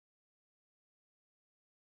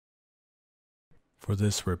For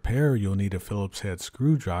this repair, you'll need a Phillips head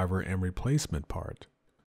screwdriver and replacement part.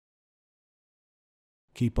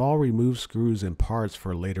 Keep all removed screws and parts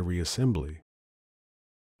for later reassembly.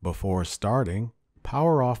 Before starting,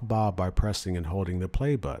 power off Bob by pressing and holding the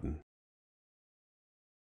play button.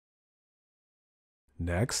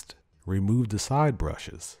 Next, remove the side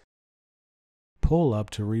brushes. Pull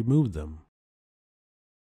up to remove them.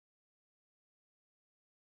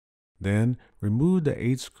 Then, remove the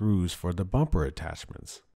 8 screws for the bumper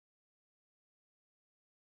attachments.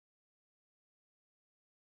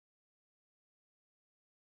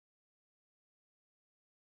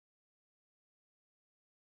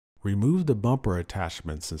 Remove the bumper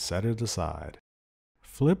attachments and set it aside.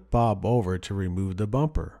 Flip Bob over to remove the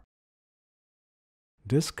bumper.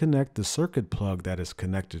 Disconnect the circuit plug that is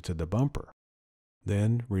connected to the bumper.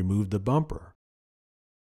 Then remove the bumper.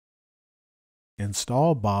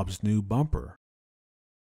 Install Bob's new bumper.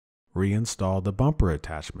 Reinstall the bumper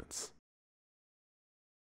attachments.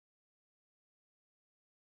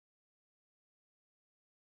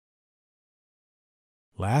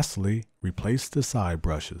 Lastly, replace the side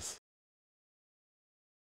brushes.